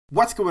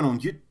What's going on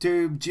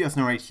YouTube?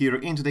 Giasno right here.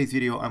 In today's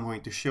video I'm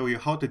going to show you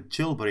how to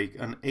jailbreak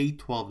an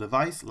A12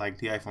 device like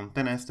the iPhone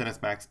XS,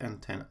 XS Max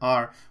and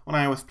XR on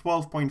iOS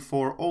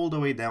 12.4 all the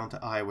way down to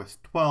iOS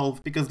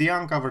 12 because the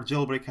Unc0ver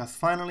jailbreak has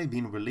finally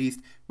been released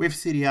with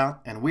Cydia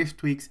and with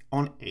Tweaks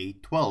on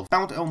A12.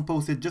 Unc0ver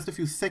posted just a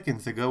few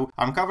seconds ago,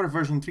 Unc0ver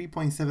version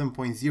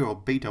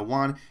 3.7.0 beta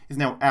 1 is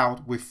now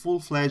out with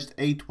full-fledged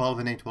A12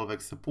 and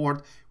A12X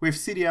support with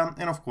Cydia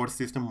and of course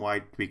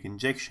system-wide tweak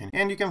injection,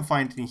 and you can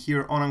find it in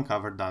here on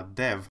Unc0ver.dev.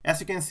 As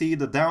you can see,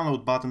 the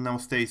download button now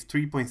states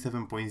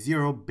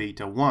 3.7.0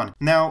 beta 1.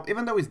 Now,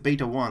 even though it's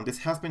beta 1, this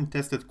has been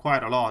tested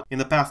quite a lot in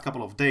the past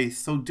couple of days,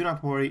 so do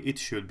not worry, it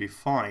should be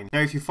fine.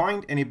 Now, if you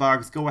find any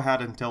bugs, go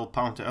ahead and tell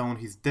Unc0ver,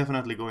 he's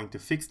definitely going to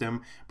fix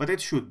them, but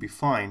it should be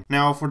fine.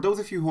 Now, for those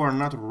of you who are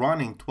not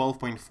running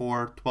 12.4,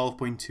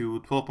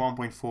 12.2,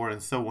 12.1.4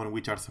 and so on,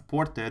 which are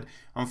supported,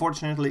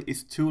 unfortunately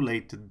it's too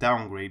late to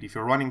downgrade. If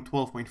you're running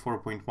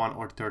 12.4.1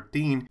 or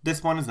 13,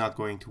 this one is not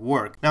going to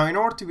work. Now, in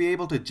order to be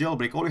able to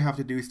jailbreak, all you have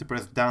to do is to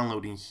press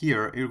download in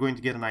here. You're going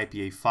to get an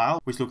IPA file,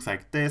 which looks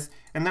like this,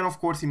 and then of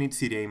course you need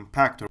Cydia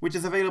Impactor, which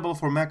is available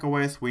for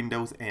macOS,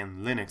 Windows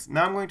and Linux.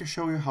 Now I'm going to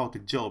show you how to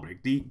jailbreak.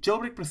 The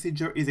jailbreak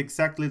procedure is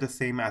exactly the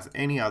same as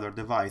any other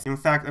device. In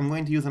fact, I'm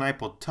going to use an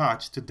iPod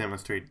Touch to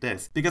demonstrate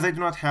this, because I do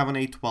not have an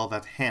A12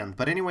 at hand.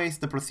 But anyways,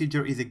 the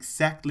procedure is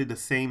exactly the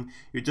same.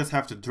 You just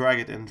have to drag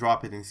it and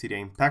drop it in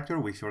Cydia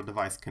Impactor with your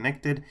device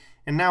connected,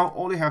 and now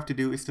all you have to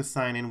do is to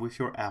sign in with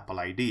your Apple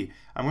ID.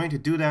 I'm going to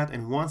do that,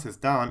 and once it's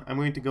done, I'm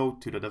going to go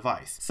to the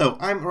device. So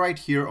I'm right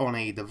here on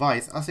a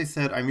device. As I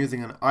said, I'm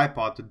using an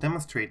iPod to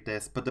demonstrate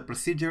this, but the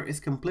procedure is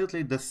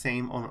completely the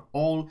same on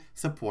all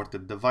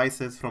supported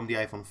devices from the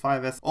iPhone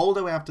 5s all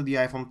the way up to the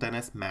iPhone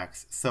XS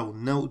Max. So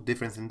no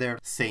difference in there,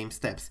 same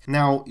steps.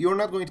 Now, you're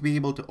not going to be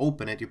able to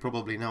open it. You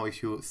probably know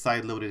if you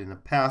sideloaded in the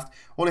past.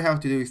 All you have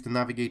to do is to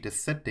navigate the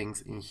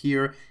settings in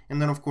here,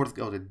 and then of course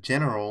go to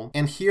General.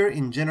 And here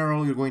in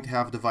General, you're going to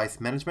have device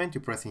management.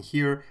 You press in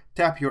here,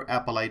 tap your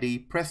Apple ID,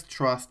 press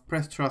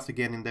trust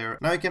again in there.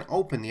 Now you can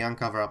open the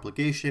Unc0ver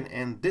application,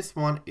 and this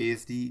one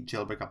is the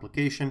jailbreak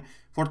application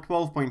for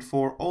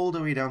 12.4 all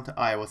the way down to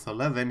iOS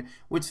 11,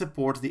 which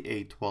supports the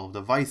A12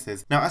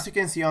 devices. Now, as you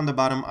can see on the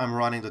bottom, I'm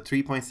running the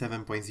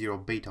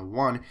 3.7.0 beta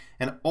 1,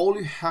 and all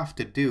you have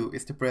to do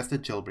is to press the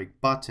jailbreak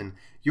button.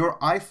 Your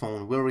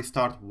iPhone will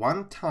restart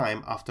one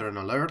time after an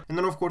alert, and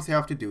then of course you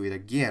have to do it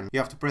again. You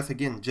have to press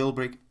again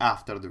jailbreak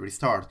after the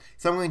restart.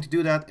 So I'm going to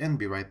do that and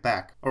be right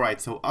back.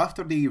 Alright, so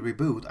after the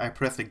reboot, I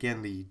pressed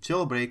again the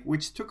jailbreak,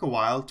 which took a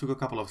while, took a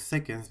couple of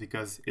seconds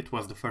because it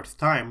was the first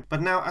time.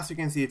 But now, as you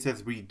can see, it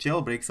says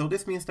re-jailbreak, so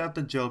this means that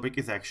the jailbreak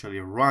is actually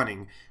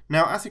running.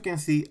 Now, as you can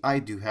see, I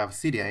do have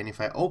Cydia, and if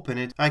I open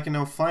it, I can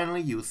now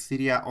finally use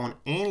Cydia on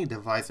any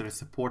device that is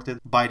supported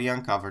by the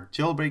Unc0ver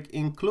jailbreak,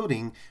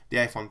 including the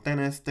iPhone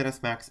XS,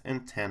 XS Max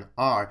and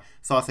XR.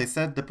 So as I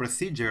said, the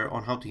procedure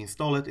on how to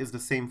install it is the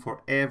same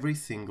for every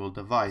single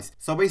device.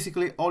 So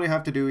basically, all you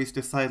have to do is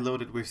to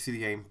sideload it with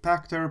Cydia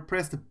Impactor,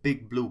 press the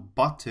big blue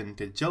button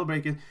to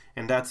jailbreak it,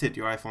 and that's it.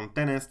 Your iPhone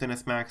XS,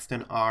 XS Max,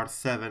 XR,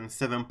 7,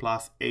 7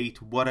 Plus,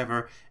 8,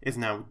 whatever is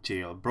now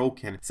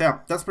jailbroken. So yeah,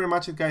 that's pretty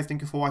much it, guys.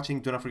 Thank you for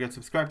watching. Do not forget to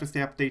subscribe to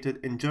stay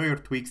updated. Enjoy your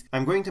tweaks.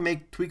 I'm going to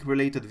make tweak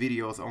related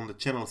videos on the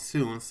channel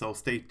soon, so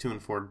stay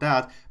tuned for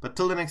that. But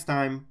till the next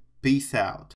time, peace out.